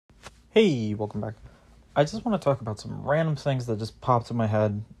Hey, welcome back. I just want to talk about some random things that just popped in my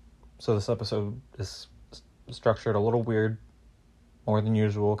head. So this episode is structured a little weird, more than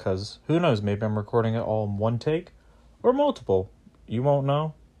usual, because who knows, maybe I'm recording it all in one take, or multiple. You won't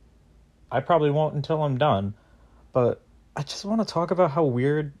know. I probably won't until I'm done. But I just want to talk about how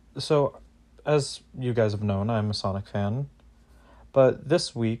weird... So, as you guys have known, I'm a Sonic fan. But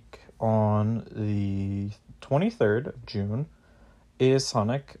this week, on the 23rd of June, is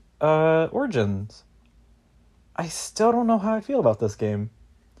Sonic Origins. I still don't know how I feel about this game.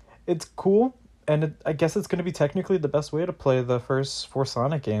 It's cool, and I guess it's going to be technically the best way to play the first 4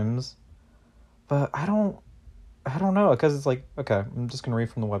 Sonic games. But I don't know, because it's like, okay, I'm just going to read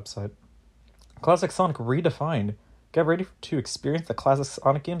from the website. Classic Sonic redefined. Get ready to experience the classic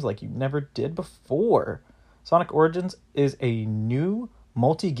Sonic games like you never did before. Sonic Origins is a new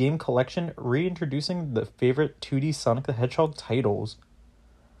multi-game collection reintroducing the favorite 2D Sonic the Hedgehog titles.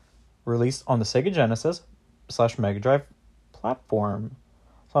 Released on the Sega Genesis / Mega Drive platform.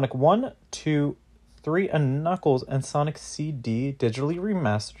 Sonic 1, 2, 3, and Knuckles and Sonic CD digitally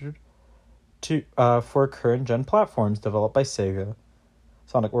remastered for current-gen platforms developed by Sega.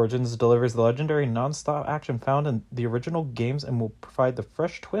 Sonic Origins delivers the legendary non-stop action found in the original games and will provide the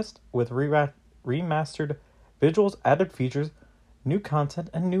fresh twist with remastered visuals, added features, new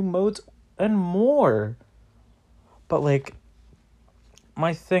content, and new modes, and more. But, like,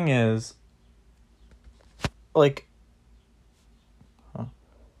 my thing is, like,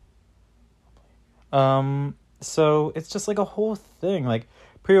 so it's just like a whole thing. Like,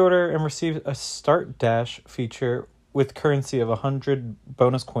 pre-order and receive a start dash feature with currency of 100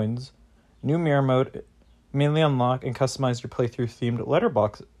 bonus coins, new mirror mode, mainly unlock and customize your playthrough themed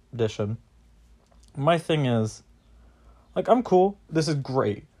letterbox edition. My thing is, like, I'm cool. This is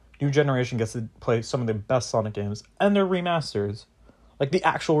great. New generation gets to play some of the best Sonic games, and they're remasters. Like, the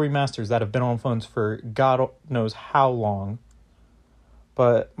actual remasters that have been on phones for God knows how long.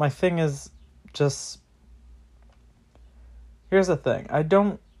 But my thing is just... Here's the thing. I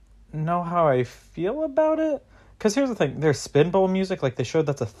don't know how I feel about it. Because here's the thing. There's Spinball music. Like, they showed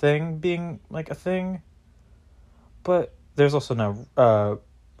that's a thing being, like, a thing. But there's also now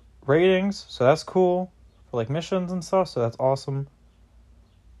ratings. So that's cool. For, like, missions and stuff. So that's awesome.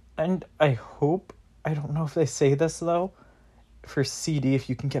 And I hope... I don't know if they say this, though. For CD, if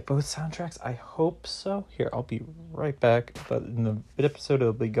you can get both soundtracks, I hope so. Here, I'll be right back. But in the episode,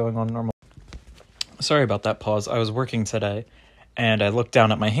 it'll be going on normal. Sorry about that pause. I was working today, and I looked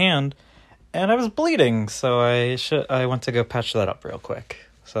down at my hand, and I was bleeding. So I went to go patch that up real quick.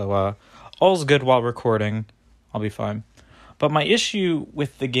 So all's good while recording. I'll be fine. But my issue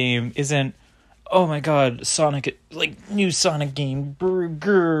with the game isn't, oh my god, Sonic, like, new Sonic game,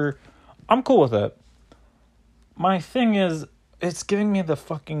 burger. I'm cool with it. My thing is, it's giving me the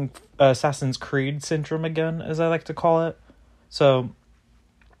fucking Assassin's Creed syndrome again, as I like to call it. So,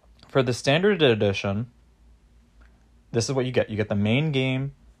 for the standard edition, this is what you get. You get the main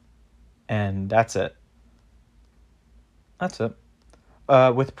game, and that's it. That's it.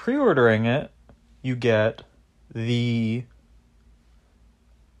 With pre-ordering it, you get the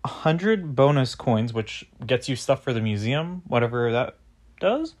 100 bonus coins, which gets you stuff for the museum, whatever that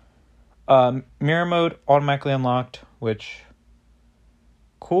does. Mirror mode automatically unlocked, which...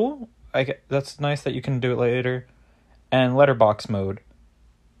 cool. That's nice that you can do it later. And letterbox mode.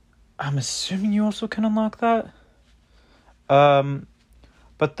 I'm assuming you also can unlock that.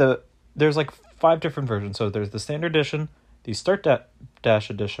 But there's like 5 different versions. So there's the standard edition, the start dash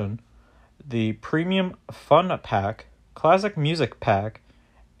edition, the premium fun pack, classic music pack,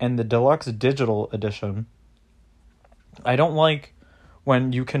 and the deluxe digital edition. I don't like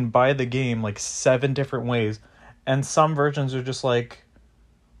when you can buy the game like 7 different ways, and some versions are just like,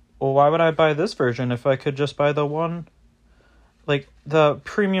 well, why would I buy this version if I could just buy the one? Like, the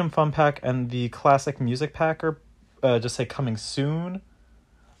premium fun pack and the classic music pack are just say coming soon.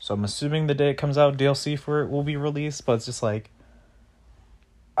 So I'm assuming the day it comes out, DLC for it will be released. But it's just like,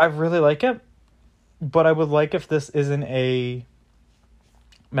 I really like it. But I would like if this isn't a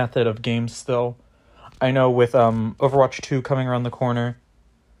method of games still. I know with Overwatch 2 coming around the corner,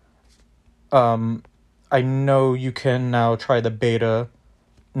 I know you can now try the beta,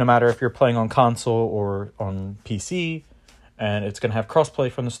 no matter if you're playing on console or on PC, and it's going to have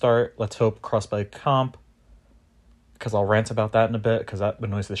crossplay from the start. Let's hope crossplay comp, because I'll rant about that in a bit, because that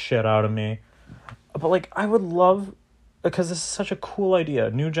annoys the shit out of me. But, like, I would love, because this is such a cool idea.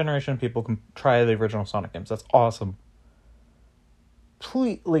 New generation of people can try the original Sonic games. That's awesome.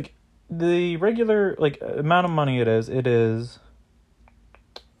 Please, like, the regular, like, amount of money it is...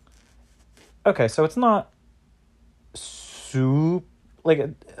 Okay, so it's not super... like,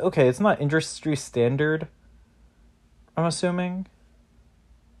 okay, it's not industry standard, I'm assuming.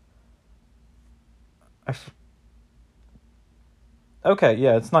 Okay,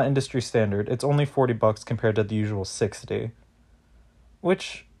 yeah, it's not industry standard. It's only $40 compared to the usual 60.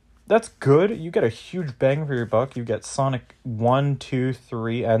 Which, that's good. You get a huge bang for your buck. You get Sonic 1, 2,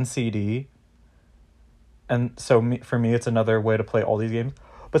 3, and CD. And so for me, it's another way to play all these games.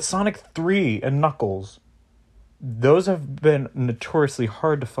 But Sonic 3 and Knuckles, those have been notoriously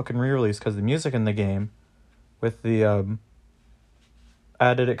hard to fucking re-release because the music in the game with the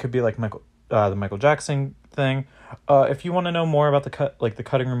added, it could be like the Michael Jackson thing. If you want to know more about the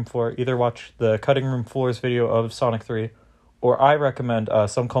cutting room floor, either watch the cutting room floors video of Sonic 3, or I recommend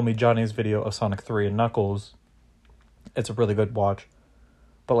Some Call Me Johnny's video of Sonic 3 and Knuckles. It's a really good watch.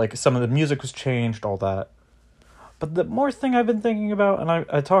 But like some of the music was changed, all that. But the more thing I've been thinking about, and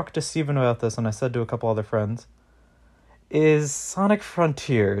I talked to Steven about this, and I said to a couple other friends, is Sonic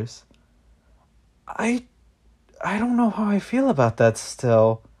Frontiers. I don't know how I feel about that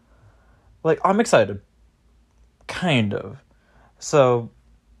still. Like, I'm excited. Kind of. So,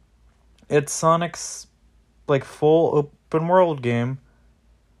 it's Sonic's, like, full open world game.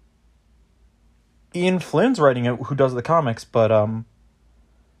 Ian Flynn's writing it, who does the comics, but,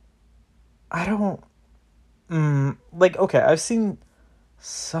 I don't... like, okay, I've seen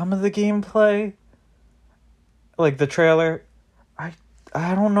some of the gameplay, like the trailer. I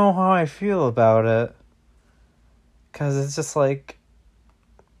don't know how I feel about it, because it's just like,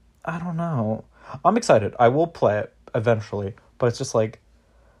 I don't know. I'm excited. I will play it eventually, but it's just like,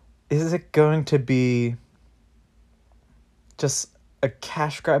 is it going to be just a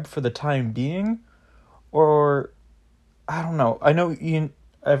cash grab for the time being? Or, I don't know. I know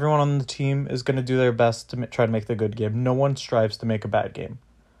everyone on the team is going to do their best to try to make the good game. No one strives to make a bad game.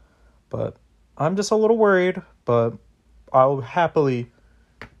 But I'm just a little worried, but I'll happily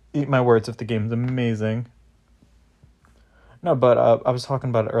eat my words if the game's amazing. No, but I was talking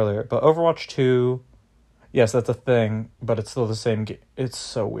about it earlier. But Overwatch 2, yes, that's a thing, but it's still the same game. It's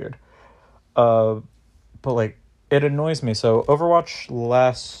so weird. But like, it annoys me. So Overwatch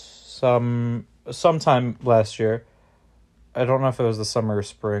sometime last year, I don't know if it was the summer or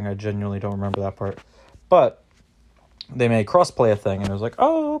spring, I genuinely don't remember that part, but they made crossplay a thing, and it was like,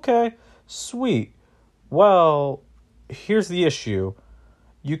 oh, okay, sweet. Well, here's the issue.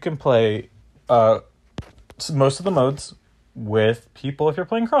 You can play most of the modes with people if you're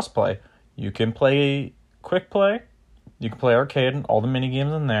playing crossplay. You can play quick play, you can play arcade and all the mini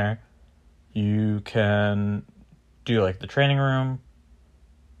games in there. You can do like the training room,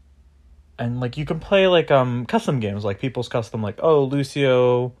 and like you can play like custom games, like people's custom, like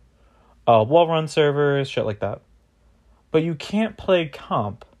Lucio, wall run servers, shit like that. But you can't play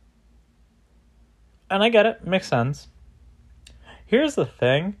comp. And I get it, makes sense. Here's the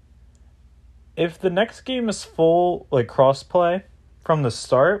thing. If the next game is full like crossplay from the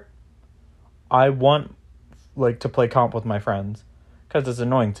start, I want like to play comp with my friends, because it's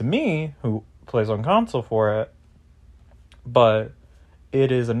annoying to me who plays on console for it. But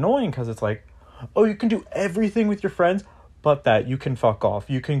it is annoying because it's like, oh, you can do everything with your friends, but that you can fuck off.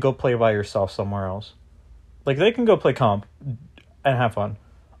 You can go play by yourself somewhere else. Like, they can go play comp and have fun.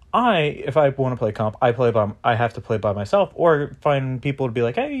 If I want to play comp, I have to play by myself, or find people to be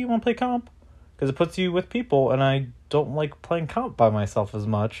like, hey, you want to play comp? Because it puts you with people, and I don't like playing comp by myself as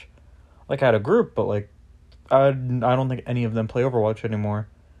much. Like, I had a group, but like, I don't think any of them play Overwatch anymore.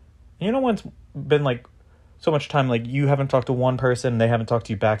 And you know when it's been like so much time, like you haven't talked to one person, they haven't talked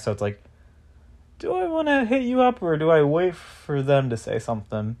to you back, so it's like, do I want to hit you up, or do I wait for them to say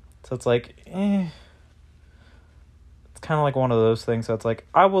something? So it's like, It's kind of like one of those things. So it's like,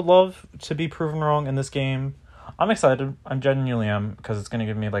 I would love to be proven wrong in this game. I'm excited. I genuinely am, because it's going to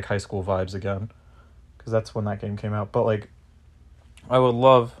give me like high school vibes again, because that's when that game came out. But like, I would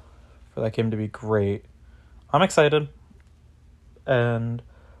love for that game to be great. I'm excited. And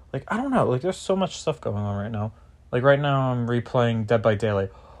like, I don't know, like there's so much stuff going on right now. Like right now I'm replaying Dead by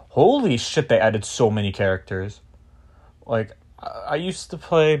Daylight. Holy shit, they added so many characters. Like, I used to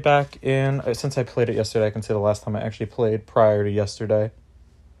play back in... Since I played it yesterday, I can say the last time I actually played prior to yesterday.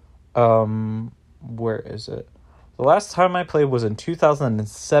 Where is it? The last time I played was in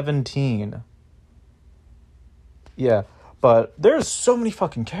 2017. Yeah, but there's so many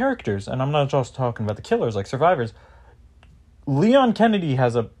fucking characters, and I'm not just talking about the killers, like survivors. Leon Kennedy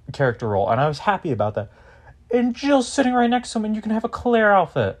has a character role, and I was happy about that. And Jill's sitting right next to him, and you can have a Claire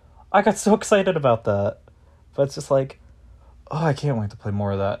outfit. I got so excited about that. But it's just like, oh, I can't wait to play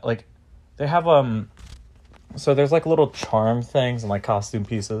more of that. Like, they have, so there's, like, little charm things and, like, costume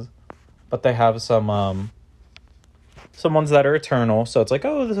pieces. But they have some, some ones that are eternal. So it's like,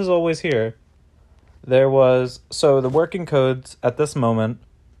 oh, this is always here. So the working codes at this moment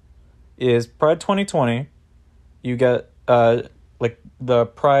is Pride 2020. You get like the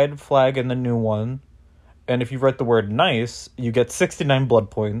Pride flag in the new one. And if you write the word nice, you get 69 blood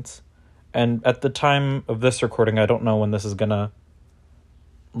points. And at the time of this recording, I don't know when this is gonna,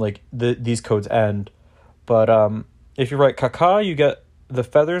 like, these codes end. But if you write caca, you get the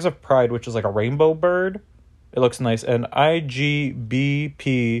Feathers of Pride, which is like a rainbow bird. It looks nice. And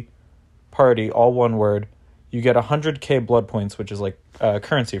IGBP party, all one word. You get 100k blood points, which is like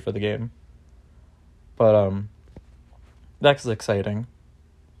currency for the game. But that's exciting.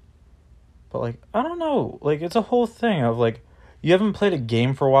 But, like, I don't know. Like, it's a whole thing of, like, you haven't played a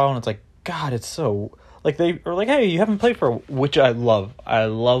game for a while, and it's like, God, it's so... Like, they are like, hey, you haven't played for... Which I love. I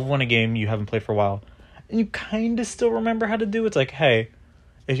love when a game you haven't played for a while. And you kind of still remember how to do it. It's like, hey,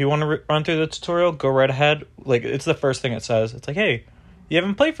 if you want to run through the tutorial, go right ahead. Like, it's the first thing it says. It's like, hey, you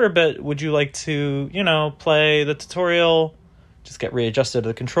haven't played for a bit. Would you like to, play the tutorial? Just get readjusted to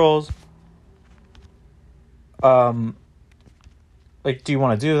the controls. Like, do you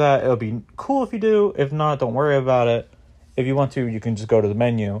want to do that? It'll be cool if you do. If not, don't worry about it. If you want to, you can just go to the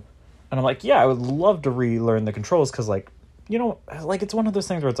menu. And I'm like, yeah, I would love to relearn the controls because, like, it's one of those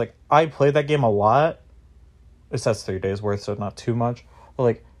things where it's like, I played that game a lot. It says 3 days worth, so not too much. But,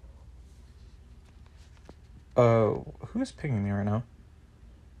 like, who's pinging me right now?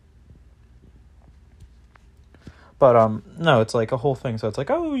 But, no, it's like a whole thing. So it's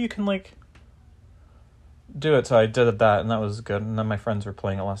like, oh, you can, like... do it. So I did that, and that was good. And then my friends were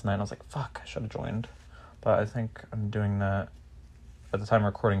playing it last night, and I was like, fuck, I should have joined. But I think I'm doing that at the time of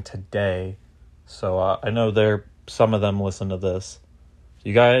recording today. So I know some of them listen to this. So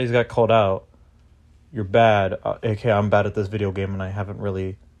you guys got called out. You're bad. Okay, I'm bad at this video game, and I haven't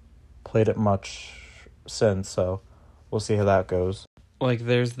really played it much since, so we'll see how that goes. Like,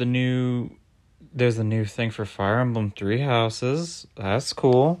 there's the new thing for Fire Emblem Three Houses. That's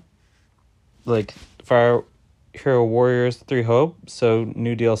cool. Like, Fire Hero Warriors 3 Hope, so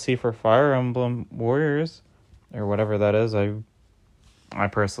new DLC for Fire Emblem Warriors, or whatever that is. I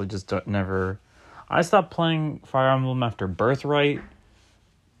personally just never... I stopped playing Fire Emblem after Birthright.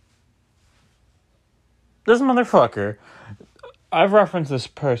 This motherfucker... I've referenced this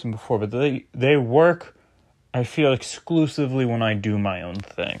person before, but they work, I feel, exclusively when I do my own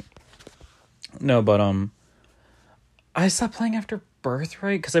thing. No, but, I stopped playing after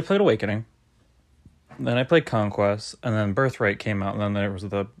Birthright, because I played Awakening. Then I played Conquest, and then Birthright came out, and then there was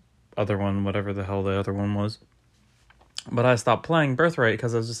the other one, whatever the hell the other one was. But I stopped playing Birthright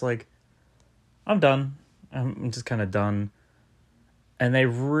because I was just like, I'm done. I'm just kind of done. And they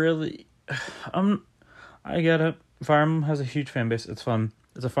really... I get it. Fire Emblem has a huge fan base. It's fun.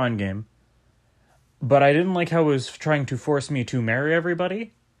 It's a fun game. But I didn't like how it was trying to force me to marry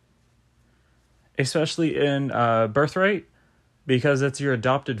everybody. Especially in Birthright. Because it's your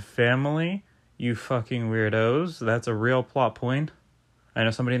adopted family. You fucking weirdos. That's a real plot point. I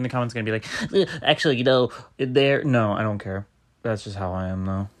know somebody in the comments is going to be like, actually, there... No, I don't care. That's just how I am,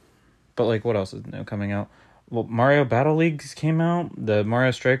 though. But, like, what else is new coming out? Well, Mario Battle Leagues came out. The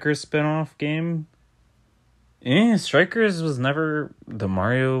Mario Strikers spin-off game. Strikers was never the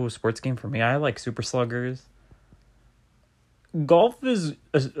Mario sports game for me. I like Super Sluggers. Golf is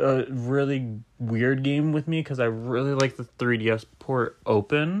a really weird game with me because I really like the 3DS port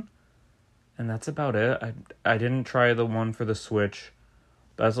open. And that's about it. I didn't try the one for the Switch.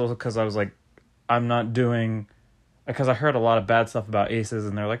 That's also because I was like, I'm not doing... Because I heard a lot of bad stuff about Aces,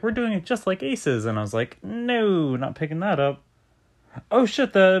 and they're like, we're doing it just like Aces. And I was like, no, not picking that up. Oh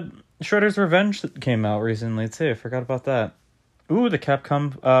shit, the Shredder's Revenge came out recently too. I forgot about that. Ooh, the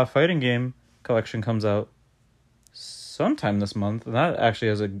Capcom fighting game collection comes out sometime this month. And that actually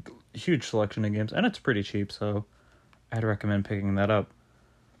has a huge selection of games, and it's pretty cheap, so I'd recommend picking that up.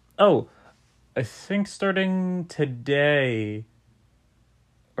 Oh, I think starting today,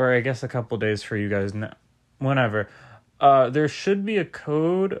 or I guess a couple days for you guys now, whenever, there should be a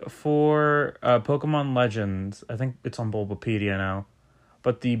code for Pokemon Legends. I think it's on Bulbapedia now.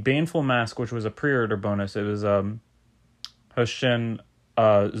 But the Baneful Mask, which was a pre-order bonus, it was Hoshin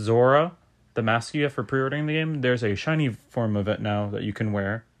Zora, the mask you have for pre-ordering the game. There's a shiny form of it now that you can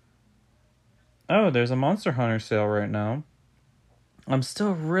wear. Oh, there's a Monster Hunter sale right now. I'm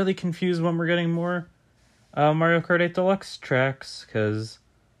still really confused when we're getting more Mario Kart 8 Deluxe tracks, because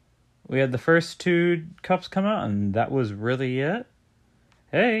we had the first 2 cups come out, and that was really it.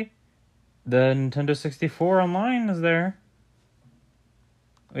 Hey, the Nintendo 64 Online is there.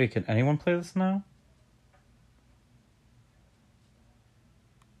 Wait, can anyone play this now?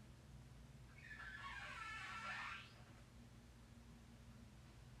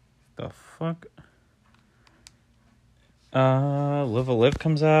 the fuck? Live a Live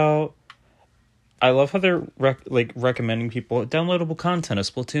comes out. I love how they're recommending people downloadable content of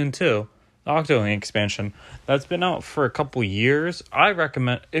Splatoon 2, the Octoling expansion. That's been out for a couple years. I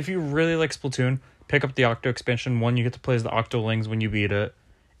recommend, if you really like Splatoon, pick up the Octo expansion. One, you get to play as the Octolings when you beat it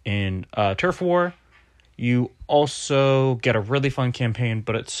in Turf War. You also get a really fun campaign,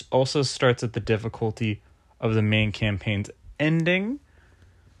 but it also starts at the difficulty of the main campaign's ending.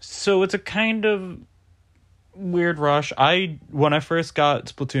 So it's a kind of weird rush. When I first got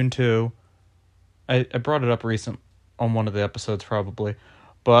Splatoon 2, I brought it up recent on one of the episodes probably,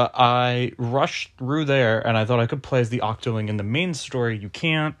 but I rushed through there and I thought I could play as the Octoling in the main story. You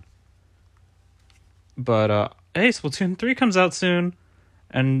can't. But hey, Splatoon 3 comes out soon,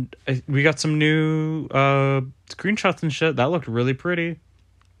 and we got some new screenshots and shit. That looked really pretty.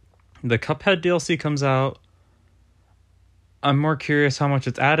 The Cuphead DLC comes out. I'm more curious how much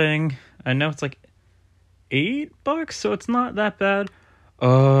it's adding. I know it's like $8, so it's not that bad.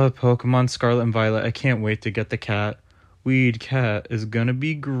 Pokemon Scarlet and Violet. I can't wait to get the cat. Weed Cat is gonna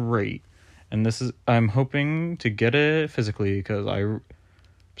be great. And I'm hoping to get it physically because I'm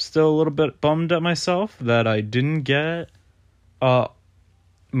still a little bit bummed at myself that I didn't get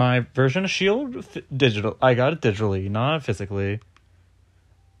my version of Shield digital. I got it digitally, not physically.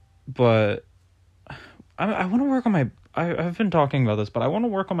 But I want to work on my... I've been talking about this, but I want to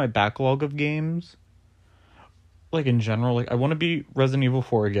work on my backlog of games. Like, in general, like, I want to beat Resident Evil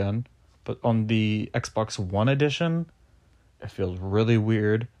 4 again, but on the Xbox One edition, it feels really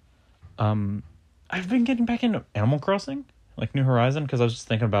weird. I've been getting back into Animal Crossing, like New Horizon, because I was just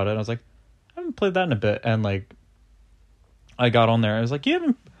thinking about it, and I was like, I haven't played that in a bit, and, like, I got on there, and I was like, you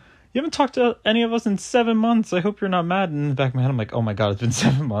haven't talked to any of us in 7 months, I hope you're not mad, and in the back of my head, I'm like, oh my god, it's been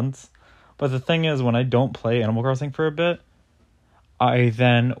 7 months. But the thing is, when I don't play Animal Crossing for a bit,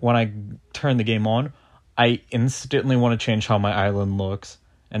 when I turn the game on, I instantly want to change how my island looks,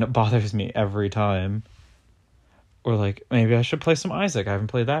 and it bothers me every time. Or, like, maybe I should play some Isaac. I haven't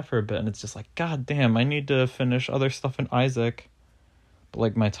played that for a bit, and it's just like, god damn, I need to finish other stuff in Isaac. But,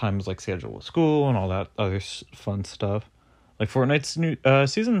 like, my time is, like, scheduled with school and all that other fun stuff. Like, Fortnite's new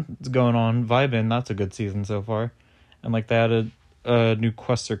season's going on, vibing, that's a good season so far. And, like, they added new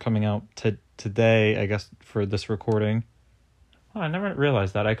quests are coming out today, I guess, for this recording. Oh, I never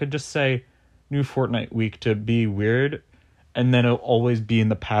realized that. I could just say new Fortnite week to be weird, and then it'll always be in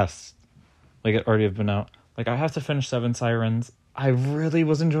the past. Like, it already have been out. Like, I have to finish Seven Sirens. I really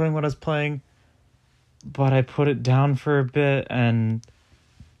was enjoying what I was playing, but I put it down for a bit, and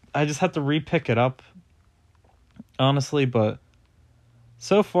I just had to re-pick it up, honestly. But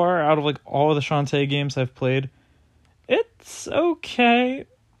so far, out of, like, all the Shantae games I've played, it's okay.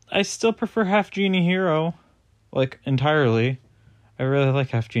 I still prefer Half Genie Hero, like, entirely. I really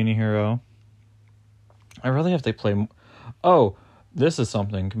like Half Genie Hero. I really have to play... Oh, this is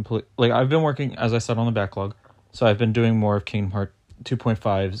something complete... Like, I've been working, as I said, on the backlog, so I've been doing more of Kingdom Hearts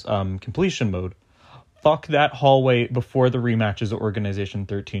 2.5's completion mode. Fuck that hallway before the rematches of Organization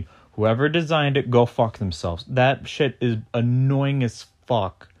 13. Whoever designed it, go fuck themselves. That shit is annoying as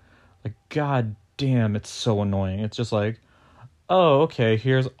fuck. Like, god damn, it's so annoying. It's just like, oh, okay,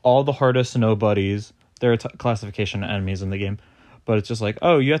 here's all the hardest nobodies. There are classification enemies in the game. But it's just like,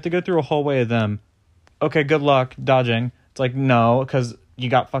 oh, you have to go through a hallway of them. Okay, good luck dodging. It's like, no, because you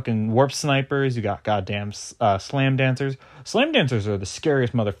got fucking warp snipers, you got goddamn slam dancers. Slam dancers are the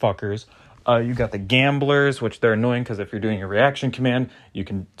scariest motherfuckers. You got the gamblers, which they're annoying because if you're doing a reaction command, you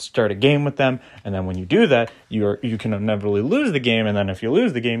can start a game with them, and then when you do that, you can inevitably lose the game, and then if you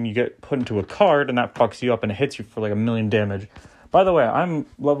lose the game, you get put into a card, and that fucks you up, and it hits you for like 1,000,000 damage. By the way, I'm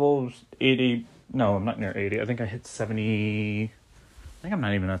level 80. No, I'm not near 80. I think I hit 70. I think I'm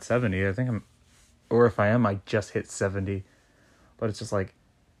not even at 70. Or if I am, I just hit 70. But it's just like,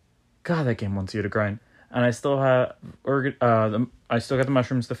 god, that game wants you to grind. And I still have, I still got the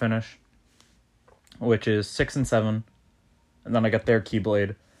mushrooms to finish, which is 6 and 7. And then I got their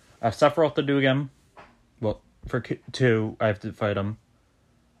Keyblade. I have Sephiroth to do again. Well, for 2, I have to fight him.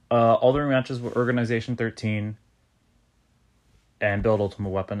 All the rematches with Organization 13 and Build Ultimate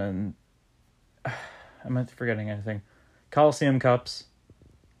Weapon. And I might be forgetting anything. Coliseum Cups,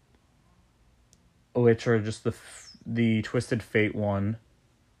 which are just the Twisted Fate one.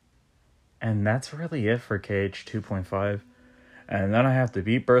 And that's really it for KH 2.5. And then I have to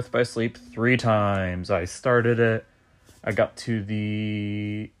beat Birth by Sleep 3 times. I started it. I got to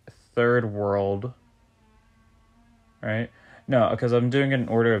the 3rd world. Right? No, because I'm doing it in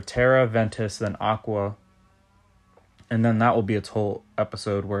order of Terra, Ventus, then Aqua. And then that will be its whole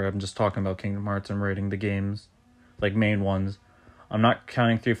episode where I'm just talking about Kingdom Hearts and rating the games. Like, main ones. I'm not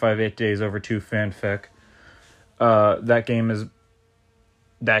counting 358 Days Over 2 fanfic. That game.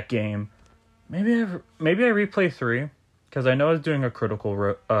 Maybe I replay 3, because I know I was doing a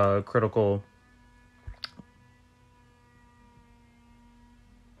critical.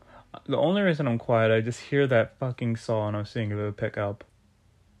 The only reason I'm quiet, I just hear that fucking saw and I'm seeing if it would pick up.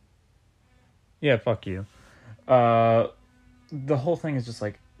 Yeah, fuck you. The whole thing is just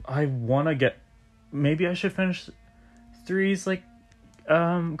like, I want to get... Maybe I should finish 3's, like,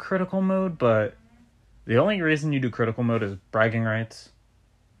 critical mode, but the only reason you do critical mode is bragging rights.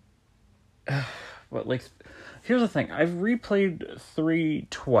 But, like, here's the thing. I've replayed 3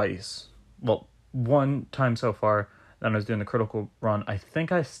 twice. Well, one time so far. Then I was doing the critical run. I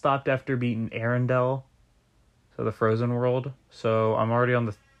think I stopped after beating Arendelle, so the Frozen World. So I'm already on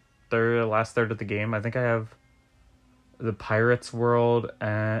the last third of the game. I think I have the Pirates World,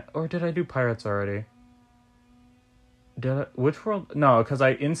 or did I do Pirates already? Which world? No, because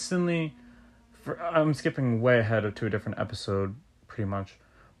I instantly... I'm skipping way ahead to a different episode, pretty much.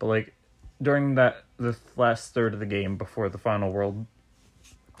 But, like, during the last third of the game, before the final world,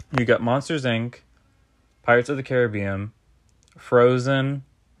 you got Monsters, Inc., Pirates of the Caribbean, Frozen,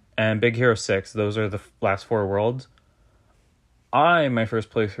 and Big Hero 6. Those are the last 4 worlds. My first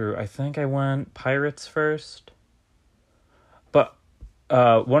playthrough, I think I went Pirates first. But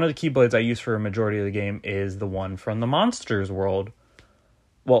one of the Keyblades I use for a majority of the game is the one from the Monsters world.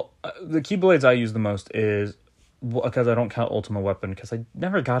 Well, the Keyblades I use the most is... Because I don't count Ultimate Weapon, because I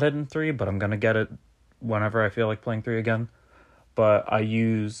never got it in 3, but I'm going to get it whenever I feel like playing 3 again. But I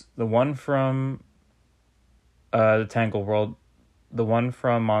use the one from... the Tangle World, the one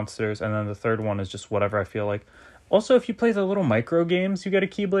from Monsters, and then the third one is just whatever I feel like. Also, if you play the little micro games, you get a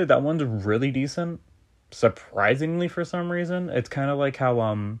Keyblade. That one's really decent, surprisingly for some reason. It's kind of like how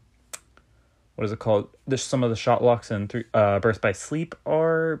what is it called? There's some of the shot locks in Birth by Sleep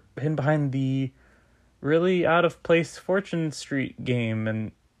are hidden behind the really out of place Fortune Street game,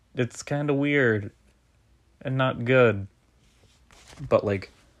 and it's kind of weird and not good. But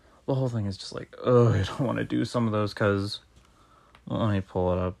like, the whole thing is just like, I don't want to do some of those because... Well, let me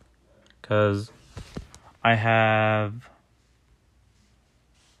pull it up. Because I have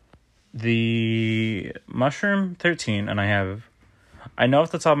the Mushroom 13, and I know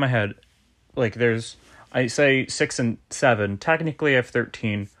off the top of my head, like I say 6 and 7. Technically I have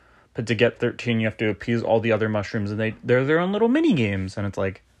 13, but to get 13 you have to appease all the other mushrooms, and they're their own little mini games, and it's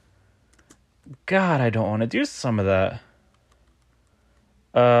like, God, I don't want to do some of that.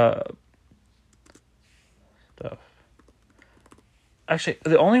 Stuff. Actually,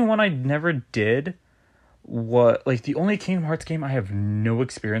 the only one I never did the only Kingdom Hearts game I have no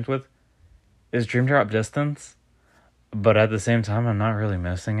experience with is Dream Drop Distance. But at the same time, I'm not really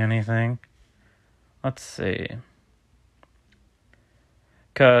missing anything. Let's see.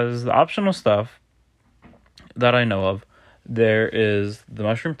 Because the optional stuff that I know of, there is the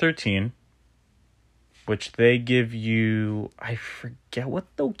Mushroom 13, which they give you... I forget what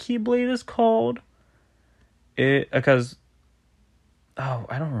the Keyblade is called. I don't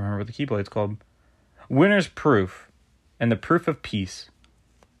remember what the Keyblade's called. Winner's Proof and the Proof of Peace.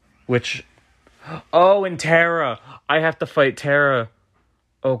 Which... Oh, and Terra! I have to fight Terra.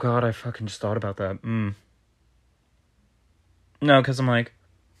 Oh god, I fucking just thought about that. No, because I'm like...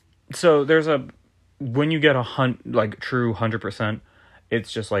 So, there's when you get true 100%,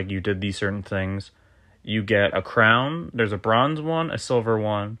 it's just like you did these certain things. You get a crown. There's a bronze one, a silver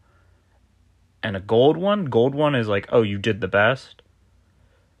one, and a gold one. Gold one is like, oh, you did the best.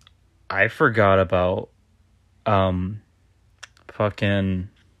 I forgot about fucking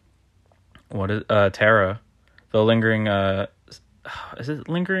what is Terra, the lingering is it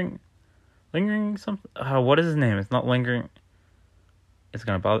lingering something? What is his name? It's not lingering. It's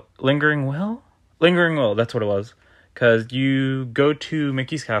gonna bother Lingering Will. That's what it was. Because you go to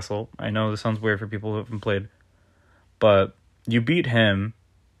Mickey's Castle. I know this sounds weird for people who haven't played, but you beat him.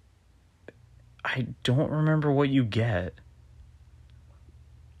 I don't remember what you get.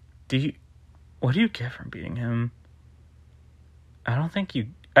 What do you get from beating him? I think you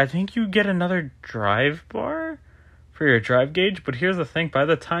get another drive bar for your drive gauge, but here's the thing, by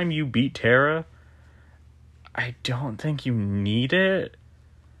the time you beat Terra, I don't think you need it.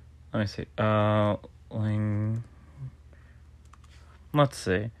 Let me see. Let's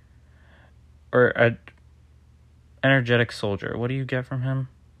see. Or Energetic Soldier. What do you get from him?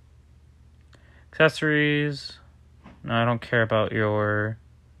 Accessories. No, I don't care about your...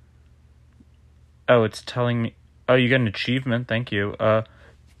 Oh, it's telling me... Oh, you get an achievement. Thank you.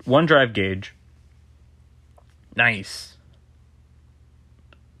 1 drive gauge. Nice.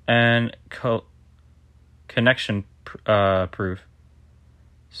 And connection proof.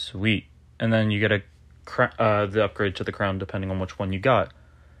 Sweet. And then you get the upgrade to the crown depending on which one you got.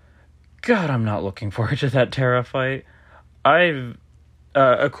 God, I'm not looking forward to that Terra fight. A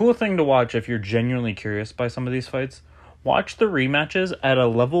cool thing to watch if you're genuinely curious by some of these fights, watch the rematches at a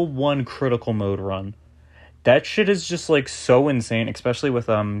level 1 critical mode run. That shit is just, like, so insane, especially with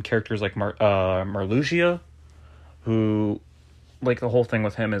characters like Marluxia, who, like, the whole thing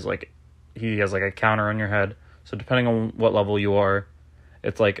with him is, like, he has, like, a counter on your head. So depending on what level you are,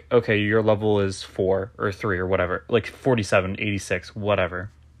 it's like, okay, your level is 4 or 3 or whatever. Like, 47, 86,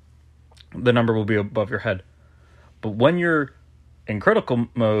 whatever. The number will be above your head. But when you're in critical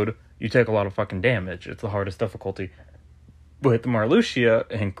mode, you take a lot of fucking damage. It's the hardest difficulty. With Marluxia,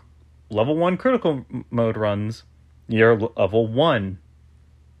 in level 1 critical mode runs, you're level 1.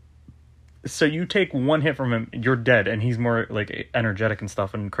 So you take one hit from him, you're dead, and he's more, like, energetic and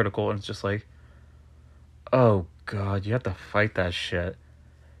stuff and critical, and it's just like, oh god, you have to fight that shit.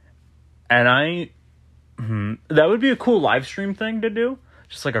 And that would be a cool live stream thing to do,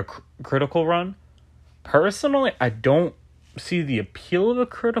 just like a critical run. Personally, I don't see the appeal of a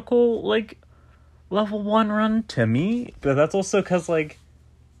critical, like, level 1 run to me, but that's also because, like,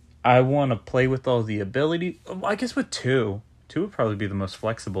 I want to play with all the ability. I guess with 2 would probably be the most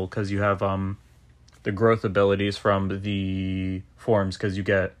flexible, because you have the growth abilities from the forms, because you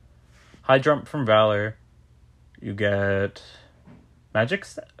get high jump from Valor, you get magic,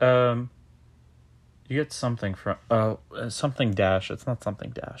 you get something from something dash. It's not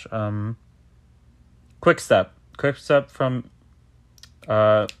something dash. Quick step from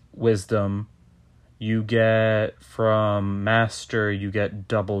wisdom. You get from master, you get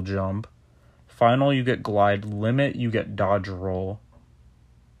double jump. Final, you get glide. Limit, you get dodge roll.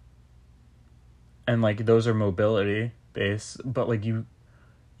 And, like, those are mobility based, but, like, you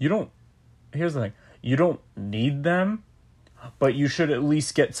don't, here's the thing, you don't need them, but you should at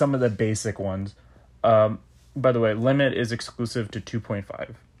least get some of the basic ones. By the way, limit is exclusive to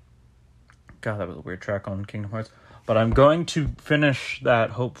 2.5. God, that was a weird track on Kingdom Hearts. But I'm going to finish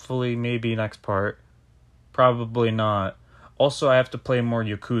that, hopefully, maybe next part. Probably not. Also, I have to play more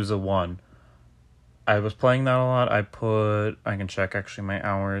Yakuza 1. I was playing that a lot. I can check, actually, my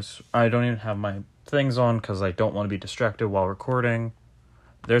hours. I don't even have my things on, because I don't want to be distracted while recording.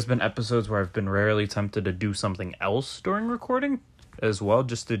 There's been episodes where I've been rarely tempted to do something else during recording, as well,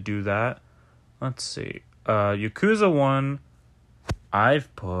 just to do that. Let's see. Yakuza 1,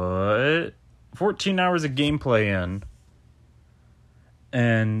 I've put 14 hours of gameplay in.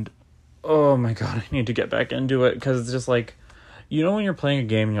 And, oh my god, I need to get back into it, because it's just like, you know when you're playing a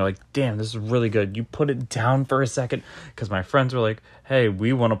game and you're like, damn, this is really good. You put it down for a second, because my friends were like, hey,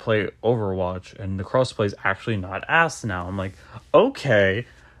 we want to play Overwatch, and the crossplay is actually not ass now. I'm like, okay,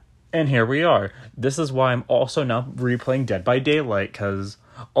 and here we are. This is why I'm also now replaying Dead by Daylight, because,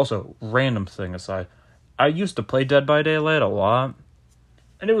 also, random thing aside, I used to play Dead by Daylight a lot,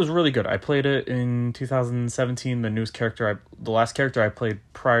 and it was really good. I played it in 2017. The last character I played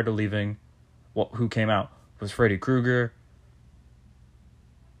prior to leaving, who came out, was Freddy Krueger.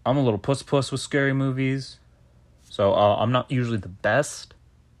 I'm a little puss with scary movies, so I'm not usually the best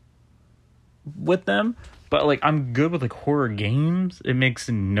with them, but, like, I'm good with, like, horror games. It makes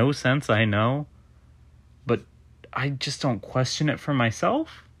no sense, I know, but I just don't question it for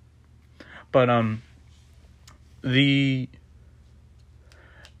myself. But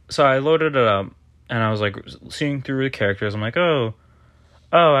so I loaded it up, and I was, like, seeing through the characters. I'm like, oh,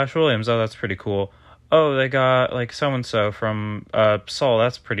 Ash Williams, oh, that's pretty cool. Oh, they got, like, so-and-so from Saul,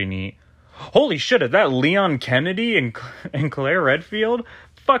 that's pretty neat. Holy shit, is that Leon Kennedy and Claire Redfield?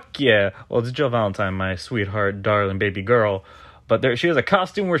 Fuck yeah. Well, it's Jill Valentine, my sweetheart, darling baby girl. But she has a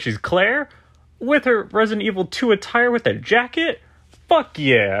costume where she's Claire, with her Resident Evil 2 attire with a jacket? Fuck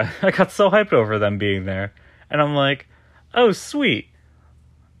yeah. I got so hyped over them being there. And I'm like, oh, sweet.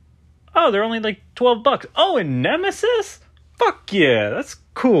 Oh, they're only, like, $12. Oh, and Nemesis? Fuck yeah, that's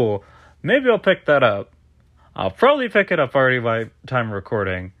cool. Maybe I'll pick that up. I'll probably pick it up already by time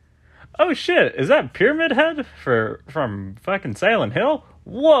recording. Oh shit, is that Pyramid Head from fucking Silent Hill?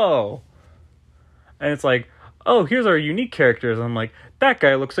 Whoa! And it's like, oh, here's our unique characters. I'm like, that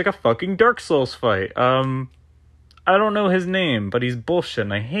guy looks like a fucking Dark Souls fight. I don't know his name, but he's bullshit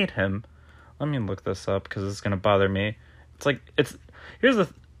and I hate him. Let me look this up, because it's gonna bother me. It's like, is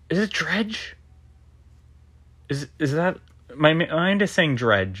it Dredge? Is that, my mind is saying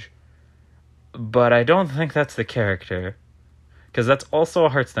Dredge. But I don't think that's the character, because that's also a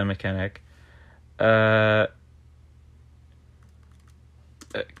Hearthstone mechanic.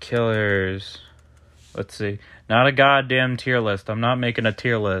 Killers. Let's see. Not a goddamn tier list. I'm not making a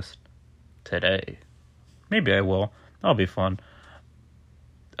tier list today. Maybe I will. That'll be fun.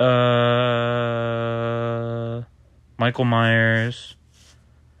 Michael Myers.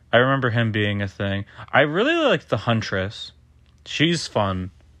 I remember him being a thing. I really like the Huntress. She's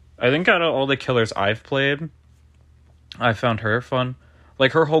fun. I think out of all the killers I've played, I found her fun.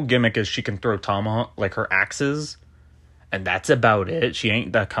 Like, her whole gimmick is she can throw tomahawk, like her axes, and that's about it. She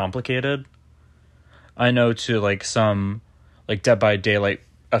ain't that complicated. I know to, like, some, like, Dead by Daylight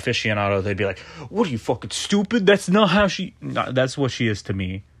aficionado, they'd be like, what are you, fucking stupid? That's not how she... No, that's what she is to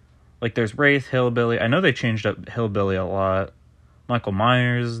me. Like, there's Wraith, Hillbilly. I know they changed up Hillbilly a lot. Michael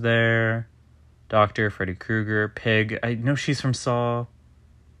Myers is there. Doctor, Freddy Krueger, Pig. I know she's from Saw.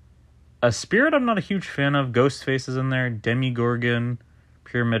 A Spirit I'm not a huge fan of. Ghostface is in there. Demogorgon.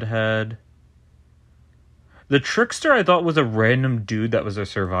 Pyramid Head. The Trickster I thought was a random dude that was a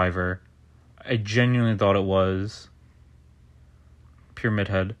survivor. I genuinely thought it was. Pyramid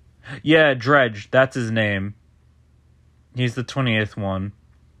Head. Yeah, Dredge. That's his name. He's the 28th one.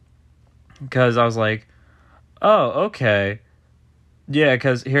 Because I was like, oh, okay. Yeah,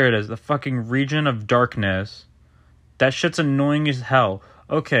 because here it is. The fucking Region of Darkness. That shit's annoying as hell.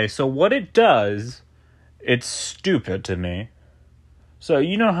 Okay, so what it does, it's stupid to me. So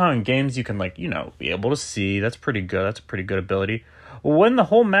you know how in games you can, like, you know, be able to see. That's pretty good. That's a pretty good ability. When the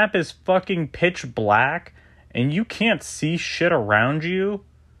whole map is fucking pitch black and you can't see shit around you,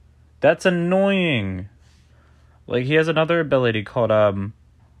 that's annoying. Like, he has another ability called,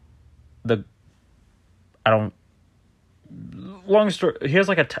 long story, he has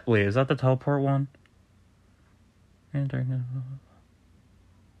like wait, is that the teleport one?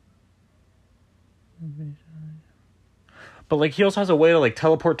 But, like, he also has a way to, like,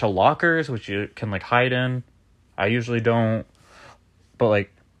 teleport to lockers, which you can, like, hide in. I usually don't. But,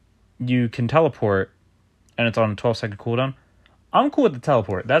 like, you can teleport, and it's on a 12-second cooldown. I'm cool with the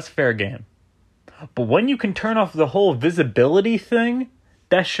teleport. That's fair game. But when you can turn off the whole visibility thing,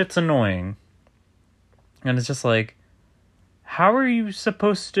 that shit's annoying. And it's just like, how are you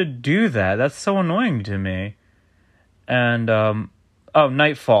supposed to do that? That's so annoying to me. And,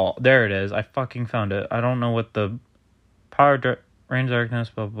 Nightfall. There it is. I fucking found it. I don't know what the... Reign of Darkness,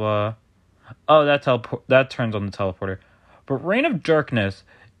 blah, blah. Oh, that turns on the teleporter. But Reign of Darkness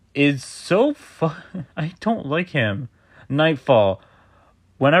is so fun. I don't like him. Nightfall.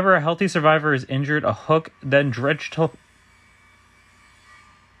 Whenever a healthy survivor is injured, a hook, then Dredge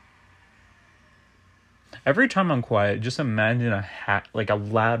Every time I'm quiet, just imagine like a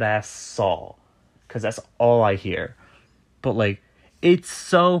loud-ass saw. Because that's all I hear. But, like, it's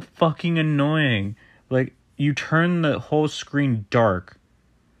so fucking annoying. Like, you turn the whole screen dark,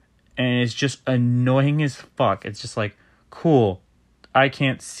 and it's just annoying as fuck. It's just like, cool, I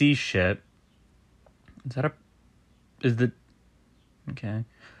can't see shit. Okay.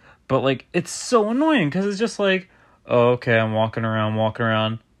 But, like, it's so annoying, because it's just like, oh, okay, I'm walking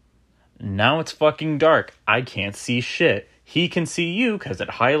around. Now it's fucking dark. I can't see shit. He can see you, because it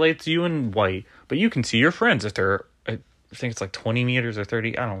highlights you in white, but you can see your friends if they're, I think it's like 20 meters or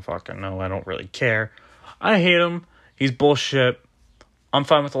 30. I don't fucking know. I don't really care. I hate him. He's bullshit. I'm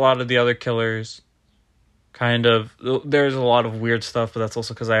fine with a lot of the other killers. Kind of. There's a lot of weird stuff, but that's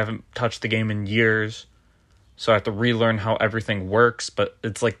also because I haven't touched the game in years. So I have to relearn how everything works, but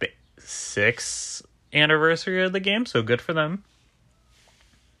it's like the 6th anniversary of the game, so good for them.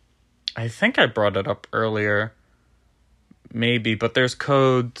 I think I brought it up earlier. Maybe, but there's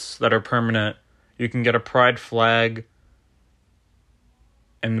codes that are permanent. You can get a pride flag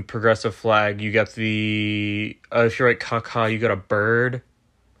and the progressive flag. You get the... if you're like Kaka, you get a bird.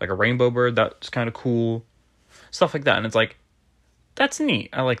 Like a rainbow bird. That's kind of cool. Stuff like that. And it's like, that's neat.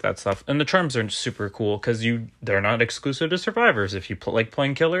 I like that stuff. And the charms are super cool because they're not exclusive to survivors. If you like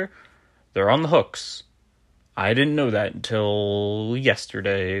playing killer, they're on the hooks. I didn't know that until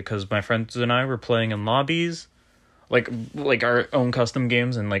yesterday because my friends and I were playing in lobbies. Like our own custom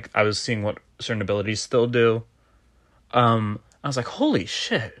games, and like I was seeing what certain abilities still do. I was like, holy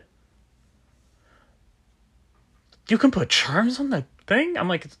shit. You can put charms on the thing? I'm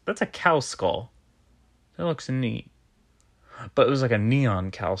like, that's a cow skull. That looks neat. But it was like a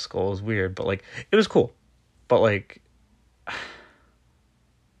neon cow skull. It was weird, but like, it was cool. But like, I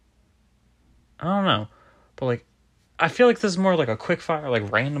don't know. But like, I feel like this is more like a quickfire,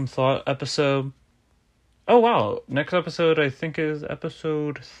 like random thought episode. Oh wow, next episode I think is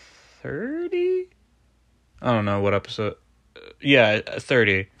episode 30? I don't know what episode. Yeah,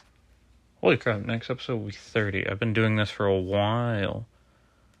 30. Holy crap, next episode will be 30. I've been doing this for a while.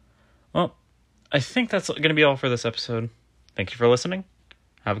 Well, I think that's going to be all for this episode. Thank you for listening.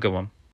 Have a good one.